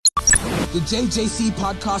The JJC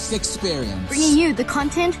Podcast Experience. Bringing you the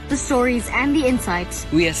content, the stories, and the insights.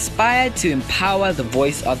 We aspire to empower the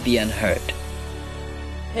voice of the unheard.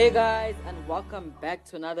 Hey guys, and welcome back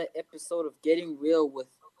to another episode of Getting Real with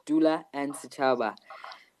Dula and Sichaba.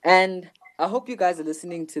 And I hope you guys are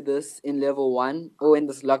listening to this in level 1 or when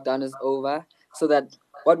this lockdown is over, so that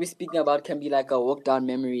what we're speaking about can be like a walk down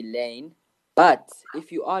memory lane. But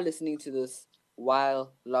if you are listening to this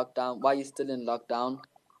while you're still in lockdown,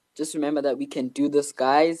 just remember that we can do this,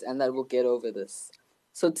 guys, and that we'll get over this.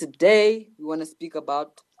 So today, we want to speak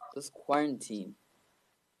about this quarantine.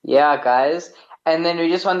 Yeah, guys. And then we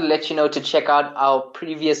just want to let you know to check out our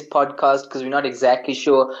previous podcast, because we're not exactly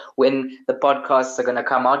sure when the podcasts are going to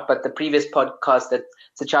come out. But the previous podcast that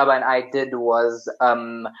Sachaba and I did was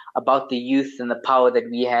about the youth and the power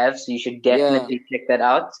that we have. So you should definitely check that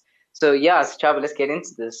out. So yeah, Sachaba, let's get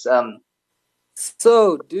into this.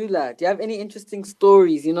 So, Dula, do you have any interesting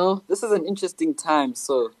stories? You know, this is an interesting time.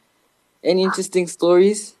 So, any interesting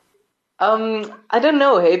stories? I don't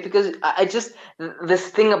know, hey, because I just, this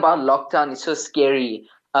thing about lockdown is so scary.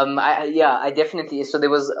 I definitely. So there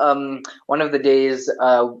was one of the days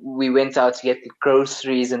we went out to get the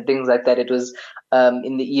groceries and things like that. It was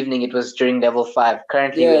in the evening. It was during level 5.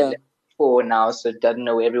 Currently we're at level 4 now, so I don't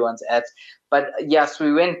know where everyone's at. But yes,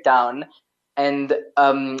 we went down. And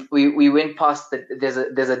we went past there's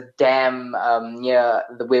a dam near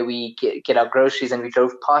where we get our groceries, and we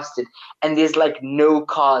drove past it, and there's like no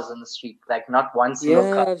cars on the street, like not one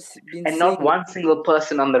single car, and not one single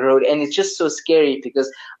person on the road, and it's just so scary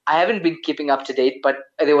because I haven't been keeping up to date, but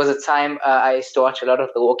there was a time I used to watch a lot of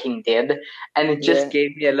The Walking Dead, and it just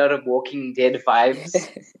gave me a lot of Walking Dead vibes.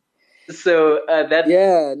 So that's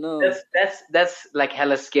like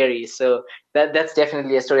hella scary. So that's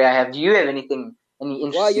definitely a story I have. Do you have any interesting?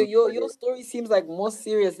 Wow, your story seems like more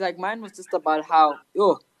serious. Like mine was just about how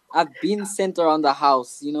I've been sent around the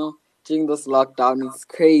house, you know, during this lockdown. It's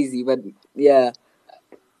crazy, but yeah.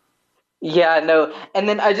 Yeah, no. And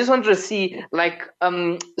then I just wanted to see, like,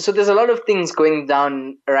 so there's a lot of things going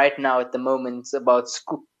down right now at the moment about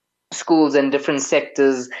schools and different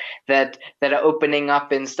sectors that are opening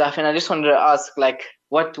up and stuff, and I just wanted to ask, like,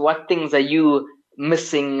 what things are you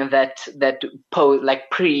missing that like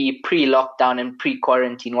pre lockdown and pre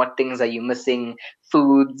quarantine? What things are you missing?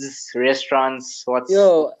 Foods, restaurants?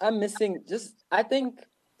 I'm missing I think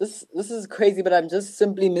this is crazy, but I'm just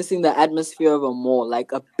simply missing the atmosphere of a mall,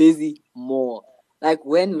 like a busy mall. Like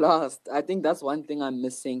when last, I think that's one thing I'm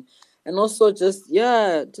missing. And also just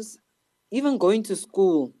even going to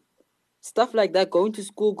school. Stuff like that, going to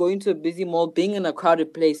school, going to a busy mall, being in a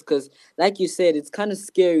crowded place, because like you said, it's kind of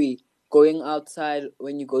scary going outside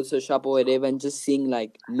when you go to a shop or whatever and just seeing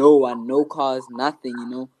like no one, no cars, nothing, you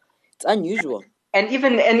know. It's unusual. And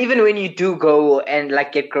even when you do go and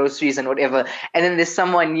like get groceries and whatever, and then there's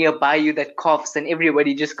someone nearby you that coughs, and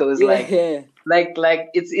everybody just goes like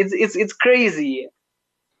it's crazy.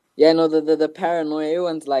 Yeah, no, the paranoia,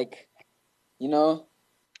 everyone's like, you know.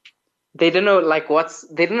 They don't know, like,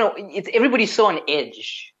 it's everybody's so on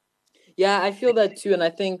edge. Yeah, I feel that too. And I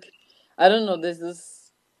think, I don't know, there's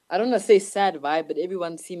this, I don't want to say sad vibe, but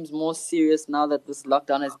everyone seems more serious now that this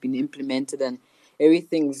lockdown has been implemented and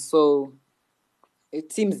everything's so,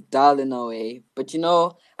 it seems dull in a way. But, you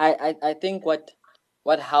know, I think what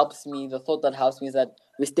helps me, the thought that helps me is that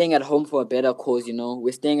we're staying at home for a better cause, you know.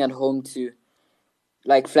 We're staying at home to,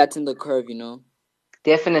 like, flatten the curve, you know.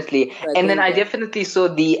 Definitely. And then I definitely saw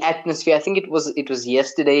the atmosphere. I think it was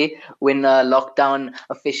yesterday when lockdown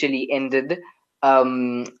officially ended.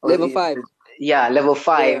 Level 5. Yeah, level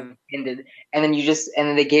 5 ended. And then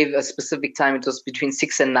they gave a specific time. It was between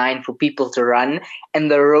 6 and 9 for people to run, and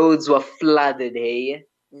the roads were flooded, hey?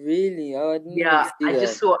 Really? Oh, I didn't see I that.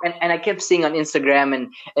 just saw, and I kept seeing on Instagram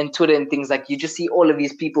and Twitter and things, like, you just see all of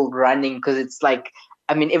these people running, because it's like,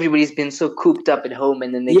 I mean, everybody's been so cooped up at home,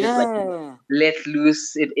 and then they just like let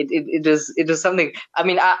loose. It was something. I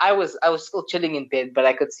mean, I was still chilling in bed, but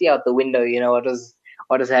I could see out the window, you know, what was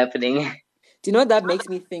happening. Do you know what that makes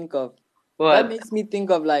me think of? What? That makes me think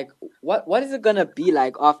of like what is it gonna be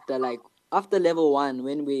like after level 1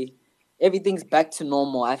 when everything's back to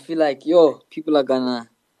normal? I feel like people are gonna.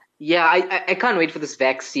 Yeah, I can't wait for this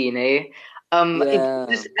vaccine, eh? I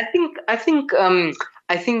think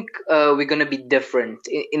we're gonna be different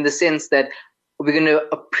in the sense that we're gonna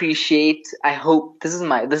appreciate. I hope this is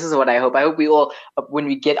what I hope. I hope we all, when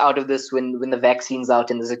we get out of this, when the vaccine's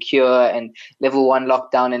out and there's a cure and level 1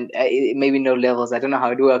 lockdown and maybe no levels. I don't know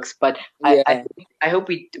how it works, but I hope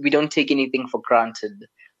we don't take anything for granted.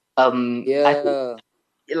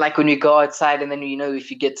 like when you go outside and then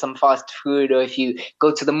if you get some fast food or if you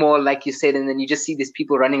go to the mall like you said, and then you just see these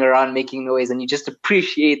people running around making noise and you just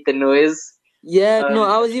appreciate the noise. Yeah, no,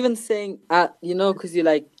 I was even saying, because you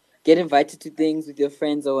like get invited to things with your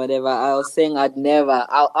friends or whatever. I was saying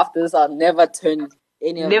after this, I'll never turn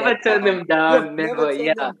any of Never that turn down. them Yeah, down, never never. turn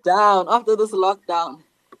Yeah, them down after this lockdown.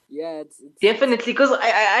 Yeah, it's definitely. Because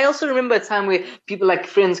I also remember a time where people like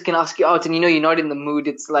friends can ask you out and you're not in the mood.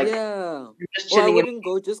 It's like yeah. you're just Or I chilling. wouldn't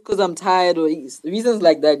go just because I'm tired or reasons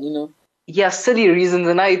like that. Yeah, silly reasons.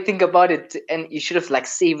 And now you think about it, and you should have like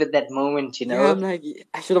savored that moment. Yeah, I'm like,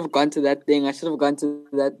 I should have gone to that thing. I should have gone to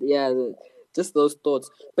that. Yeah, just those thoughts.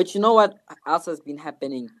 But you know what else has been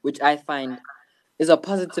happening, which I find is a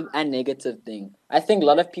positive and negative thing. I think a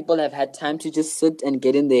lot of people have had time to just sit and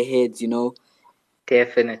get in their heads.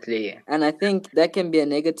 Definitely. And I think that can be a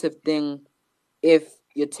negative thing if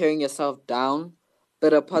you're tearing yourself down,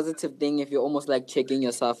 but a positive thing if you're almost like checking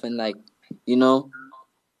yourself and like, you know,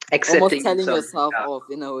 almost Accepting telling yourself. yourself Yeah. off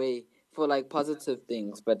in a way for like positive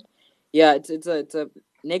things. But yeah, it's a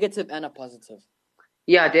negative and a positive.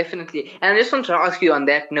 Yeah, definitely. And I just want to ask you on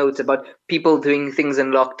that note about people doing things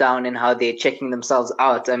in lockdown and how they're checking themselves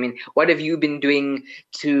out. I mean, what have you been doing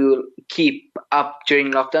to keep up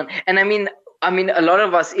during lockdown? And I mean, a lot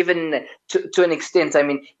of us, even to an extent, I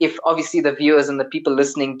mean, if obviously the viewers and the people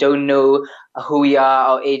listening don't know who we are,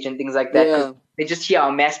 our age, and things like that, because Yeah. they just hear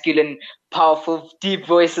our masculine, powerful, deep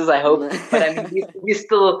voices. I hope, but I mean, we're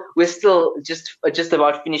still just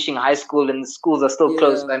about finishing high school, and the schools are still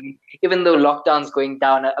closed. Yeah. I mean, even though lockdown's going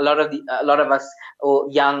down, a lot of us or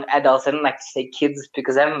young adults, I don't like to say kids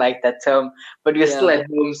because I don't like that term, but we're still Yeah. at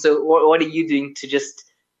home. So what are you doing to just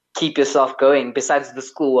keep yourself going besides the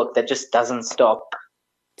schoolwork that just doesn't stop?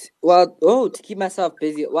 Well, to keep myself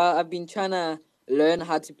busy. Well, I've been trying to learn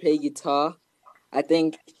how to play guitar. I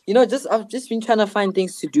think just I've just been trying to find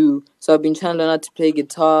things to do. So I've been trying to learn how to play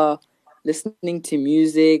guitar, listening to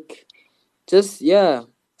music, just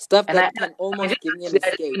stuff And I, that can I almost didn't give me an actually, I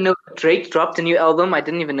didn't escape. even know Drake dropped a new album. I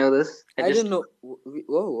didn't even know this. I I just didn't know.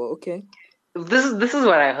 Whoa, okay. this is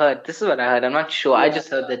what I heard. This is what I heard. I'm not sure. I Yeah, just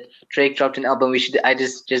heard that Drake dropped an album. I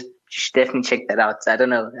just you should definitely check that out. I don't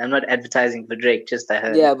know. I'm not advertising for Drake. Just I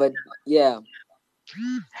heard. yeah, but yeah.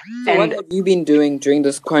 So what And have you been doing during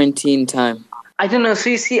this quarantine time? I don't know. So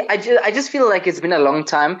you see, I just feel like it's been a long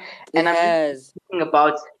time, It and I'm just has. thinking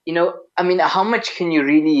about, I mean, how much can you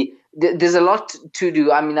really? There's a lot to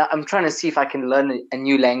do. I mean, I'm trying to see if I can learn a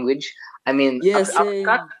new language. I mean, Yeah, Afrikaans same.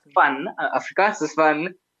 is fun. Afrikaans is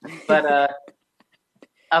fun, but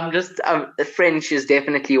French is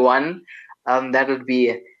definitely one. That would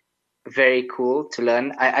be very cool to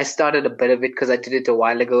learn. I started a bit of it because I did it a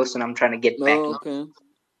while ago, so now I'm trying to get back. Oh, okay.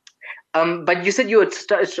 But you said you were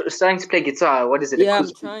starting to play guitar. What is it? Yeah, I'm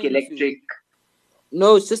Acoustic, trying to. electric?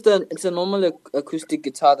 No, it's a normal acoustic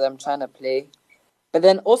guitar that I'm trying to play. But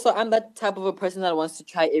then also I'm that type of a person that wants to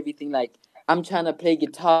try everything. Like I'm trying to play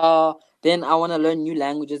guitar, then I want to learn new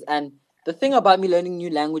languages. And the thing about me learning new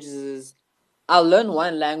languages is I'll learn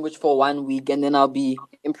one language for 1 week and then I'll be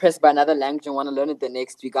impressed by another language and want to learn it the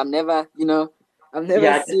next week. I'm never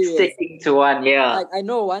Yeah, just serious. sticking to one. Yeah. Like I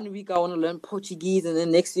know 1 week I want to learn Portuguese and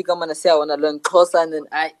then next week I'm gonna say I want to learn Xhosa and then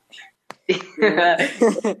you know.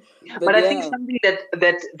 But But I think yeah, something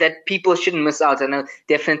that people shouldn't miss out on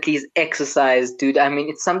definitely is exercise, dude. I mean,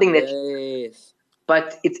 it's something that, yes,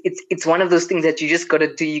 but it's one of those things that you just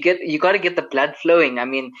gotta do. You gotta get the blood flowing. I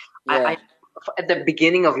mean, I yeah, at the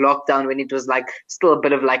beginning of lockdown when it was like still a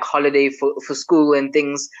bit of like holiday for school and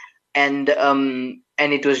things, and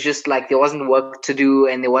it was just like there wasn't work to do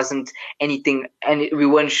and there wasn't anything, and we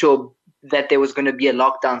weren't sure that there was going to be a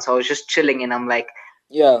lockdown. So I was just chilling, and I'm like,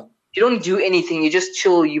 yeah. you don't do anything. You just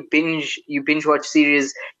chill. You binge watch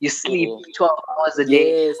series. You sleep Oh, 12 hours a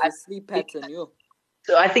day. yes, the sleep pattern, yo.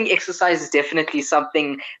 So I think exercise is definitely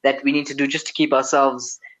something that we need to do just to keep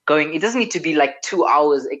ourselves going. It doesn't need to be like 2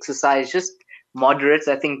 hours exercise, just moderate.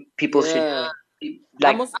 I think people should Yeah. I'm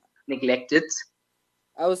like also, neglect it.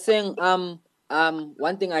 I was saying,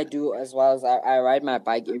 one thing I do as well is I ride my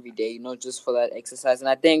bike every day, just for that exercise. And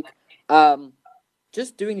I think,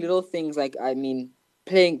 just doing little things like, I mean,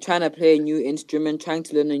 trying to play a new instrument, trying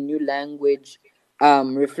to learn a new language,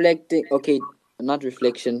 reflecting, okay, not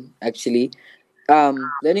reflection, actually,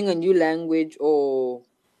 learning a new language or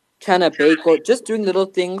trying to bake or just doing little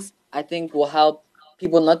things, I think will help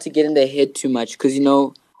people not to get in their head too much. Because,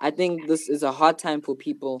 I think this is a hard time for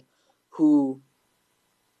people who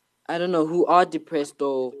I don't know, who are depressed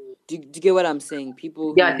or Do you get what I'm saying?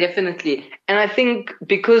 People Yeah, who definitely. And I think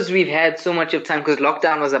because we've had so much of time, because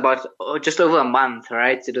lockdown was about just over a month,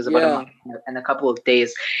 right? It was about a yeah month and a couple of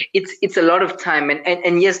days. It's a lot of time,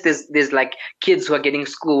 and yes, there's like kids who are getting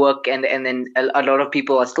schoolwork, and then a lot of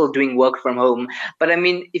people are still doing work from home. But I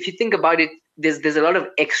mean, if you think about it, there's a lot of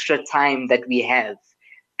extra time that we have.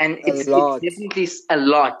 And a it's lot definitely a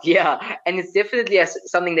lot, yeah, and it's definitely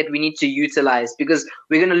something that we need to utilize because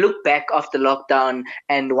we're going to look back after lockdown,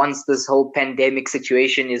 and once this whole pandemic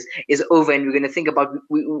situation is over, and we're going to think about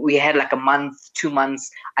we had like a month, 2 months.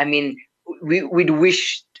 I mean, we'd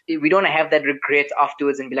wish we don't have that regret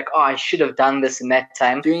afterwards and be like, oh, I should have done this in that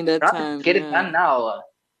time. during that Rather time. get it done now.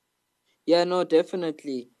 Yeah, no,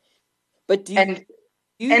 definitely. But do And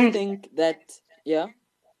you and think that? Yeah,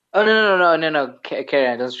 oh, no, carry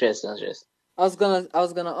on, don't stress, don't stress. I was gonna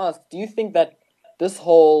ask. Do you think that this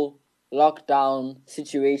whole lockdown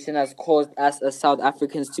situation has caused us as South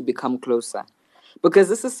Africans to become closer? Because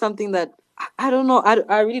this is something that I don't know.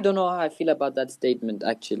 I really don't know how I feel about that statement.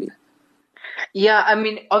 Actually, Yeah, I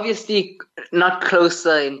mean, obviously not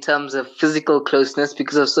closer in terms of physical closeness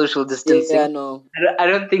because of social yeah, distancing. no, I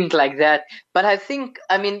don't think like that. But I think,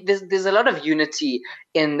 I mean, there's a lot of unity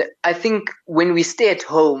in. I think when we stay at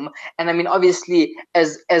home, and I mean, obviously,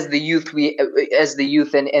 as the youth, as the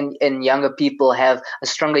youth and younger people have a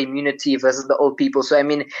stronger immunity versus the old people. So I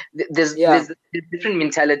mean, yeah, there's different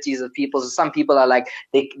mentalities of people. So some people are like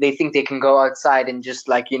they think they can go outside and just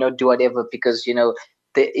like do whatever because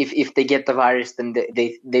if they get the virus, then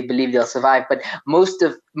they believe they'll survive. But most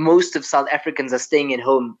of South Africans are staying at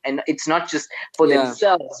home, and it's not just for yeah,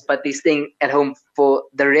 themselves, but they're staying at home for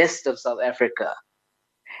the rest of South Africa.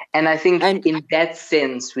 And I think and in that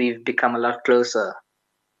sense, we've become a lot closer.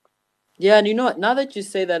 yeah, and you know what? Now that you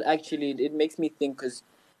say that, actually, it makes me think because,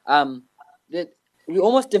 that we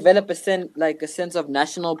almost develop a sense of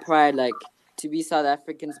national pride, like to be South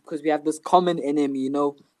Africans, because we have this common enemy.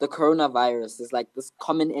 The coronavirus is like this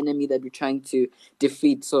common enemy that we're trying to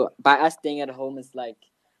defeat. So by us staying at home, it's like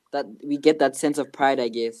that we get that sense of pride, I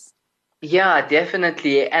guess. Yeah,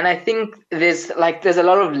 definitely. And I think there's a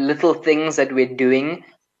lot of little things that we're doing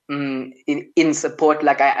in support.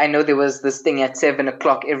 Like I know there was this thing at 7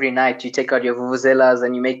 o'clock every night. You take out your vuvuzelas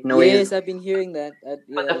and you make noise Yes, I've been hearing that. for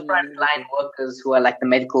Yeah, the in my frontline neighborhood. workers who are like the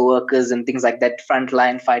medical workers and things like that,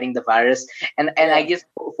 frontline fighting the virus. And I Yeah. guess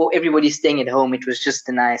for everybody staying at home, it was just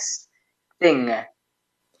a nice thing.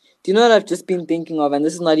 Do you know what I've just been thinking of? And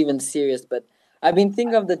this is not even serious, but I've been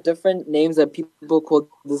thinking of the different names that people call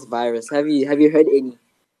this virus. Have you heard any?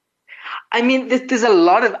 I mean, there's a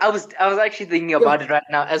lot of. I was actually thinking Yeah. about it right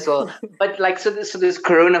now as well. But like, so there's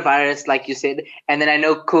coronavirus, like you said, and then I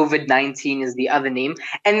know COVID-19 is the other name,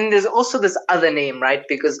 and then there's also this other name, right?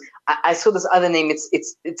 Because I saw this other name.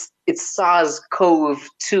 It's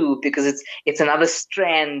SARS-CoV-2 because it's another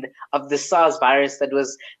strand of the SARS virus that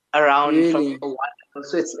was around from Really? a while.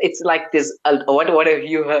 So it's like this. What have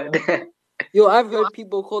you heard? Yo, I've heard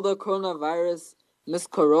people call the coronavirus Miss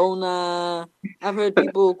Corona. I've heard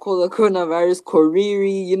people call the coronavirus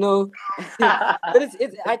Koriri. But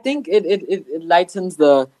it's I think it lightens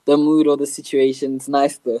the mood or the situation. It's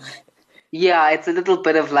nice though. Yeah, it's a little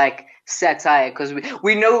bit of like satire because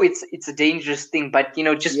we know it's a dangerous thing, but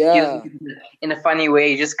just using Yeah. it in a funny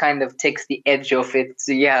way just kind of takes the edge off it.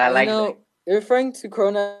 So yeah, I And like that. referring to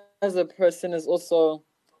Corona as a person is also,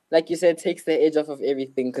 like you said, takes the edge off of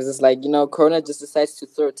everything because it's like, Corona just decides to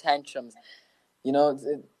throw tantrums,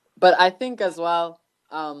 but I think as well,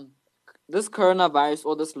 this coronavirus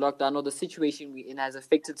or this lockdown or the situation we're in has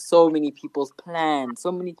affected so many people's plans,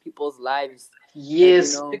 so many people's lives. And,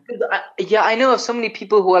 Yes, because I know of so many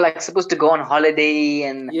people who are like supposed to go on holiday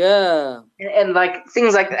yeah. and like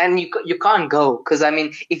things like that, and you can't go because I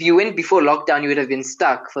mean, if you went before lockdown, you would have been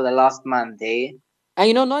stuck for the last month, eh?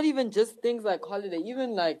 And, not even just things like holiday,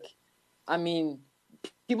 even like, I mean,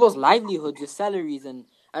 people's livelihoods, your salaries, and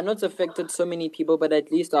I know it's affected so many people, but at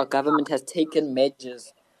least our government has taken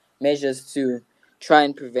measures to try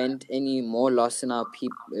and prevent any more loss in our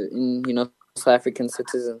people, in South African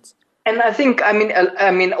citizens. And I think, I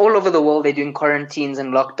mean, all over the world they're doing quarantines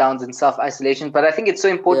and lockdowns and self isolation. But I think it's so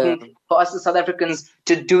Yeah, important for us as South Africans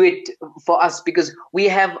to do it for us because we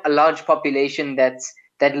have a large population that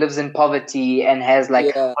lives in poverty and has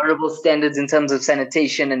like yeah, horrible standards in terms of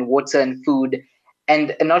sanitation and water and food.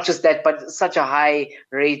 And not just that, but such a high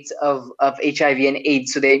rate of HIV and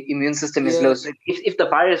AIDS, so their immune system is low. yeah. So if the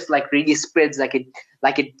virus like really spreads like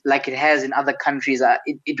it has in other countries,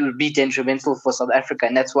 it will be detrimental for South Africa,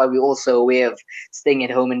 and that's why we're also aware of staying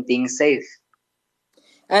at home and being safe.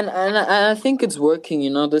 And I think it's working.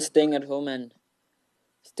 Just staying at home and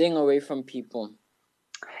staying away from people.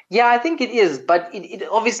 Yeah, I think it is, but it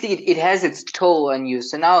obviously it has its toll on you.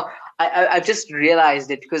 So now I've just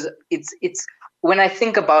realized it because it's when I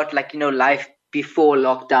think about like life before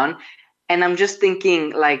lockdown, and I'm just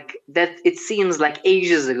thinking like that it seems like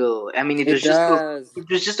ages ago. I mean, It does. it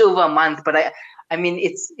was just over a month, but I mean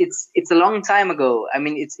it's a long time ago. I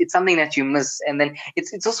mean it's something that you miss, and then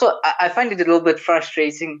it's also I find it a little bit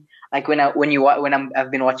frustrating. Like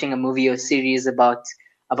I've been watching a movie or series about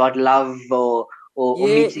love or Yeah,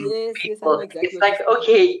 meeting yes, I know people. exactly It's what you're like, speaking.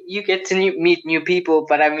 okay, you get to meet new people,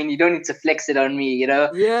 but I mean, you don't need to flex it on me, you know?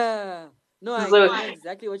 Yeah. No, So, I know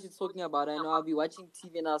exactly what you're talking about. I know I'll be watching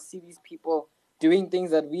TV and I'll see these people doing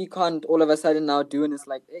things that we can't all of a sudden now do, and it's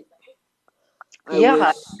like, hey, I yeah,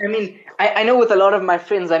 wish. I mean, I know with a lot of my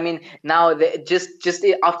friends, I mean, now they just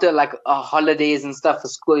after like holidays and stuff for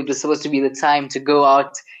school, it was supposed to be the time to go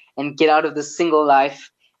out and get out of the single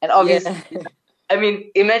life. And obviously, Yeah. I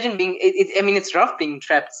mean, imagine being, I mean, it's rough being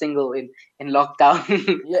trapped single in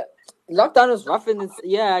lockdown. Yeah. Lockdown is rough and it's,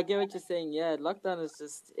 yeah, I get what you're saying. Yeah, lockdown is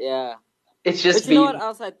just, yeah. It's But just you know what being,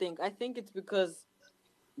 else I think? I think it's because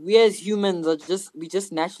we as humans we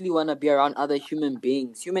just naturally want to be around other human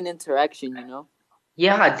beings, human interaction, you know?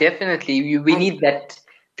 yeah, definitely. We And need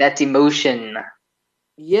that emotion.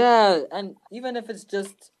 yeah, and even if it's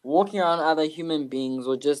just walking around other human beings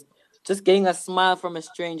or just getting a smile from a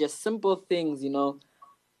stranger, simple things, you know.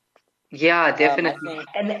 Yeah, I definitely. think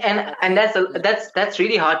And I think yeah. that's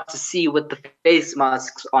really hard to see with the face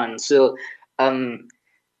masks on. So um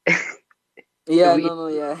Yeah, it's no, no,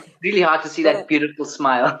 yeah. really hard to see But that beautiful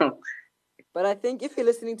smile. but I think if you're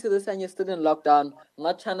listening to this and you're still in lockdown, we're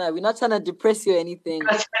not trying to depress you or anything.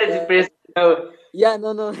 Not trying to Uh, depress, no. yeah,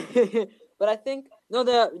 no, no. But I think no,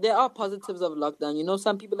 there are positives of lockdown. You know,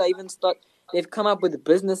 some people are even they've come up with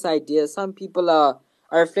business ideas. Some people are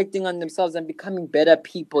reflecting on themselves and becoming better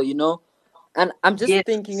people, you know. And I'm just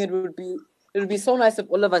thinking Yes. it would be so nice if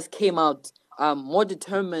all of us came out more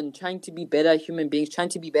determined, trying to be better human beings, trying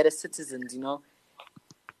to be better citizens, you know.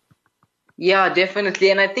 Yeah, definitely.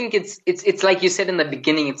 And I think it's like you said in the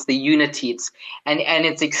beginning, it's the unity. And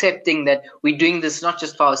it's accepting that we're doing this not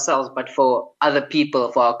just for ourselves, but for other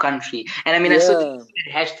people, for our country. And I mean, I saw the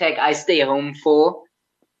Yeah. hashtag I stay home for.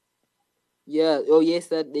 Yeah. Oh yes,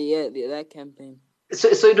 that campaign. So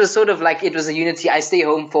it was sort of like it was a unity. I stay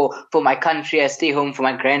home for my country. I stay home for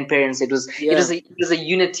my grandparents. Yeah. It was a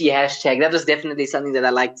unity hashtag. That was definitely something that I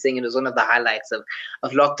liked seeing. It was one of the highlights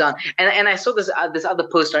of lockdown. And I saw this other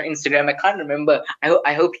post on Instagram. I can't remember.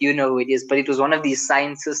 I hope you know who it is, but it was one of these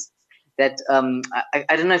scientists that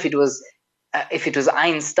I don't know if it was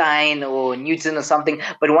Einstein or Newton or something,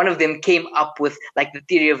 but one of them came up with like the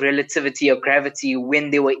theory of relativity or gravity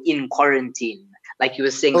when they were in quarantine. Like you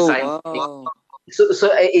were saying, Oh science. wow. So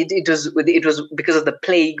it was because of the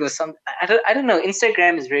plague or some I don't know.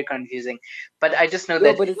 Instagram is very confusing, but I just know Yo,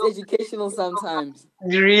 that but it's educational sometimes.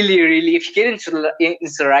 really if you get into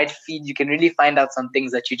the right feed, you can really find out some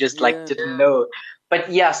things that you just like Yeah. didn't know.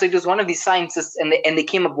 But yeah, so it was one of these scientists, and they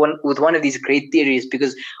came up with one of these great theories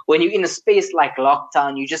because when you're in a space like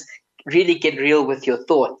lockdown, you just really get real with your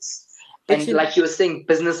thoughts. But And you like you were saying,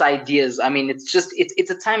 business ideas. I mean, it's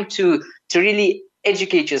a time to really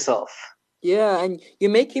educate yourself. Yeah, and you're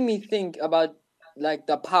making me think about like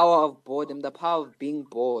the power of boredom, the power of being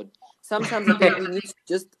bored. Sometimes I think we need to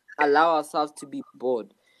just allow ourselves to be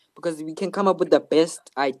bored because we can come up with the best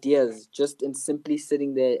ideas just in simply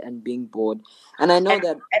sitting there and being bored. And I know And,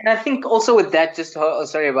 that and I think also with that, just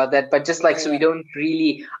sorry about that, but just like yeah, so we yeah. don't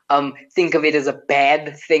really think of it as a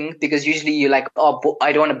bad thing because usually you're like, oh,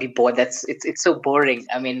 I don't want to be bored. It's so boring.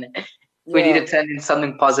 I mean, we need Yeah. to turn in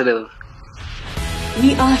something positive.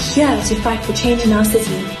 We are here to fight for change in our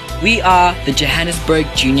city. We are the Johannesburg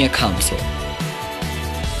Junior Council.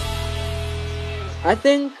 I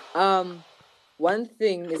think one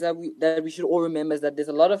thing is that we should all remember is that there's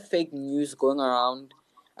a lot of fake news going around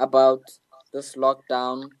about this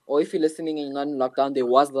lockdown. Or if you're listening and you're not in lockdown, there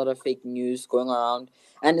was a lot of fake news going around,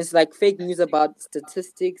 and it's like fake news about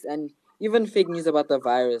statistics and even fake news about the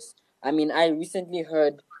virus. I mean, I recently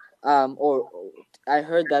heard, or I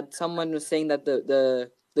heard that someone was saying that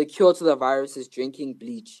the cure to the virus is drinking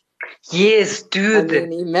bleach. Yes, I dude.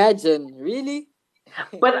 mean, imagine, really?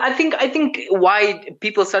 But I think why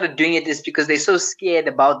people started doing it is because they're so scared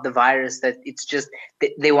about the virus that it's just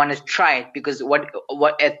they want to try it because what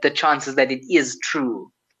at the chances that it is true.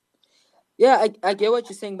 Yeah, I get what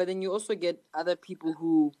you're saying, but then you also get other people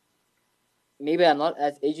who maybe are not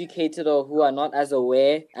as educated or who are not as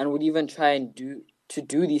aware and would even try and do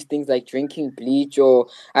these things like drinking bleach or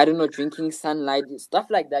I don't know, drinking sunlight, stuff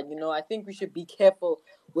like that. You know, I think we should be careful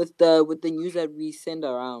with the news that we send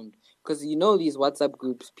around. because you know these WhatsApp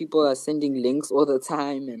groups, people are sending links all the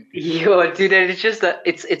time, and Yo, dude, it's just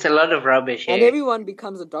it's a lot of rubbish and here. everyone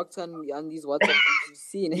becomes a doctor on these WhatsApp groups. You've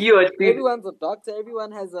seen Yo, dude. everyone's a doctor.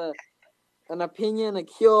 Everyone has an opinion, a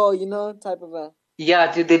cure, type of a.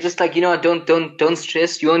 Yeah, dude, they're just like, don't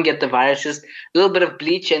stress. You won't get the virus. Just a little bit of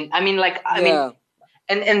bleach, and Yeah.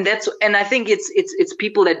 and I think it's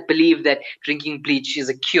people that believe that drinking bleach is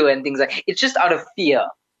a cure and things like. It's just out of fear.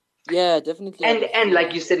 Yeah, definitely. And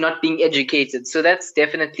like you said, not being educated, so that's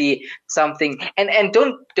definitely something. And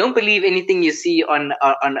don't believe anything you see on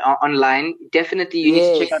online. Definitely you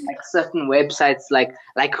need to check out Yes. like certain websites, like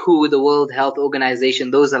WHO, the World Health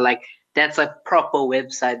Organization. Those are like, that's a proper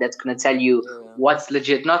website that's going to tell you Yeah. what's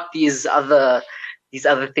legit, not these other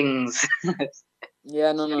things.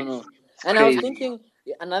 Yeah, no. It's And I was crazy. thinking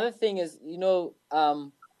another thing is,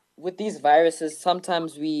 with these viruses,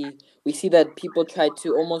 sometimes we see that people try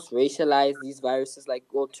to almost racialize these viruses, like,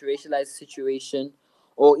 or to racialize the situation,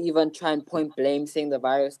 or even try and point blame, saying the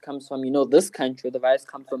virus comes from this country, or the virus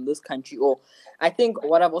comes from this country. Or I think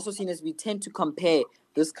what I've also seen is we tend to compare,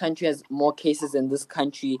 this country has more cases than this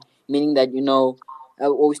country, meaning that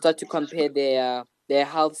or we start to compare their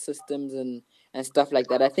health systems and stuff like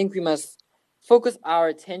that. I think we must focus our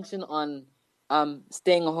attention on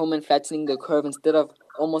staying home and flattening the curve instead of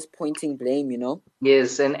almost pointing blame.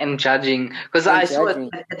 Yes, and judging, because I And saw it judging.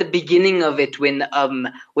 at the beginning of it when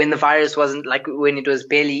the virus wasn't, like, when it was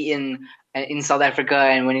barely in South Africa,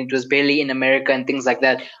 and when it was barely in America and things like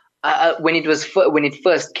that. When it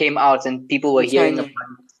first came out and people were In hearing China.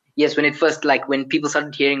 about it. Yes, when people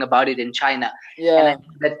started hearing about it in China, and I Yeah.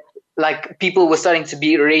 think that, like, people were starting to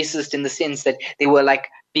be racist in the sense that they were like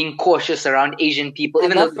being cautious around Asian people,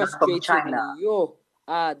 And even though that they're not from frustrated China. me.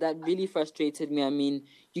 That really frustrated me. I mean,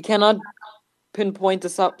 you cannot pinpoint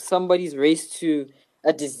somebody's race to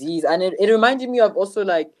a disease. And it reminded me of also,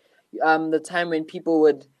 like, the time when people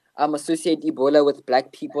would associate Ebola with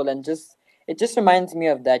black people, and it just reminds me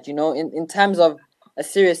of that, in times of a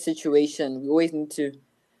serious situation, we always need to,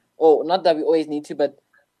 or not that we always need to, but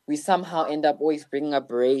we somehow end up always bringing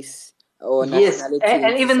up race or Yes, nationality and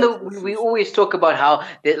into even such though we issues. always talk about how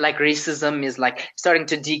like racism is like starting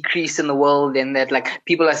to decrease in the world, and that like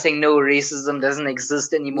people are saying no, racism doesn't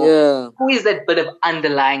exist anymore. Yeah. Who is that bit of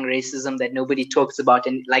underlying racism that nobody talks about?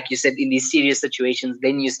 And like you said, in these serious situations,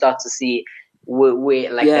 then you start to see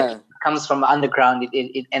where like that Yeah. comes from underground,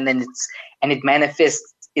 and then it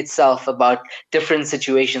manifests itself about different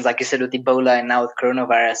situations, like you said, with Ebola and now with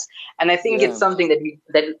coronavirus. And I think it's Yeah. something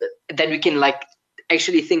that we can like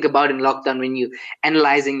actually think about in lockdown, when you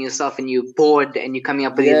analyzing yourself and you're bored and you're coming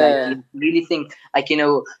up with these Yeah. ideas. Really think, like,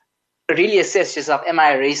 really assess yourself. Am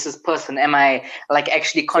I a racist person? Am I like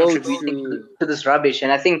actually So contributing true. to this rubbish?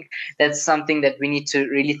 And I think that's something that we need to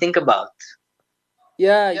really think about.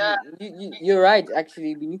 Yeah, you're right.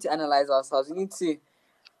 Actually, we need to analyze ourselves. We need to,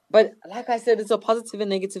 but like I said, it's a positive and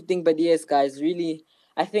negative thing. But yes, guys, really,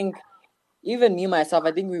 I think even me myself,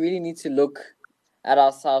 I think we really need to look at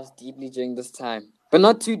ourselves deeply during this time, but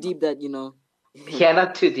not too deep that Yeah,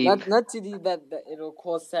 not too deep. not too deep that it'll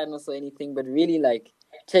cause sadness or anything. But really, like,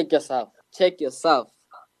 check yourself. Check yourself.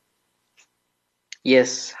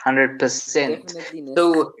 Yes, 100%. Definitely necessary.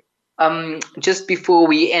 So, just before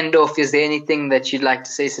we end off, is there anything that you'd like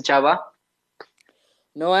to say, Sachaba?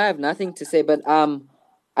 No, I have nothing to say, but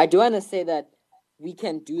I do want to say that we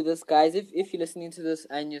can do this, guys. If you're listening to this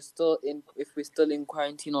and if we're still in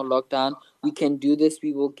quarantine or lockdown, we can do this.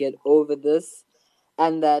 We will get over this,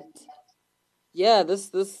 and that, yeah, this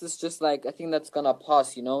is just like, I think that's gonna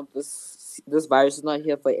pass. This virus is not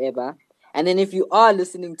here forever. And then if you are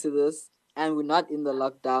listening to this and we're not in the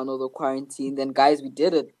lockdown or the quarantine, then guys, we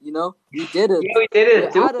did it. We did it. Yeah, we did We're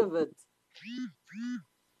it. out of it.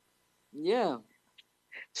 Yeah.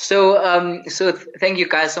 So thank you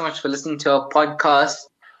guys so much for listening to our podcast.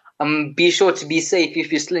 Be sure to be safe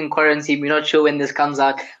if you're still in quarantine. We're not sure when this comes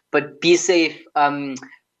out, but be safe.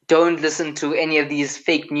 Don't listen to any of these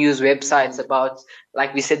fake news websites about,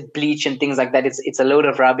 like we said, bleach and things like that. It's a load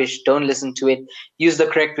of rubbish. Don't listen to it. Use the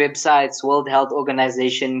correct websites, World Health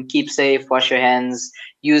Organization. Keep safe. Wash your hands.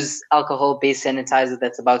 Use alcohol-based sanitizer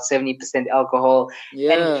that's about 70% alcohol, and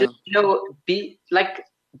Yeah. just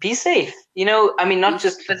be safe. I mean, not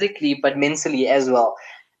just physically, but mentally as well.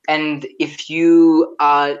 And if you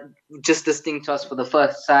are just listening to us for the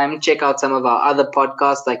first time, check out some of our other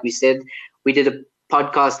podcasts. Like we said, we did a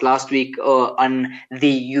podcast last week on the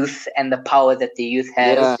youth and the power that the youth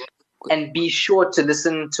has. Yeah. And be sure to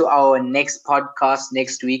listen to our next podcast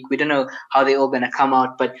next week. We don't know how they're all going to come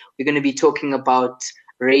out, but we're going to be talking about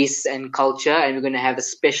race and culture, and we're going to have a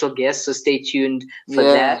special guest. So stay tuned for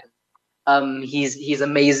Yeah. that. He's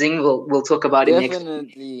amazing. We'll talk about him next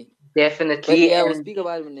week. Definitely. But yeah, we'll speak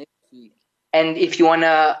about him next week. And if you want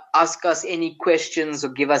to ask us any questions or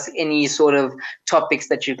give us any sort of topics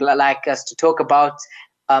that you'd like us to talk about,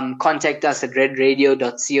 contact us at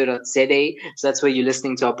redradio.co.za. So that's where you're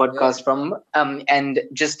listening to our podcast from. And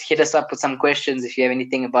just hit us up with some questions if you have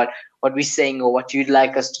anything about what we're saying or what you'd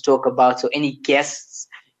like us to talk about or any guests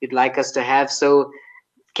you'd like us to have. So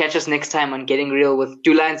catch us next time on Getting Real with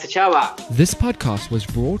Dula and Sachawa. This podcast was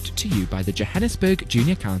brought to you by the Johannesburg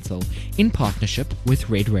Junior Council in partnership with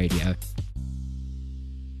Red Radio.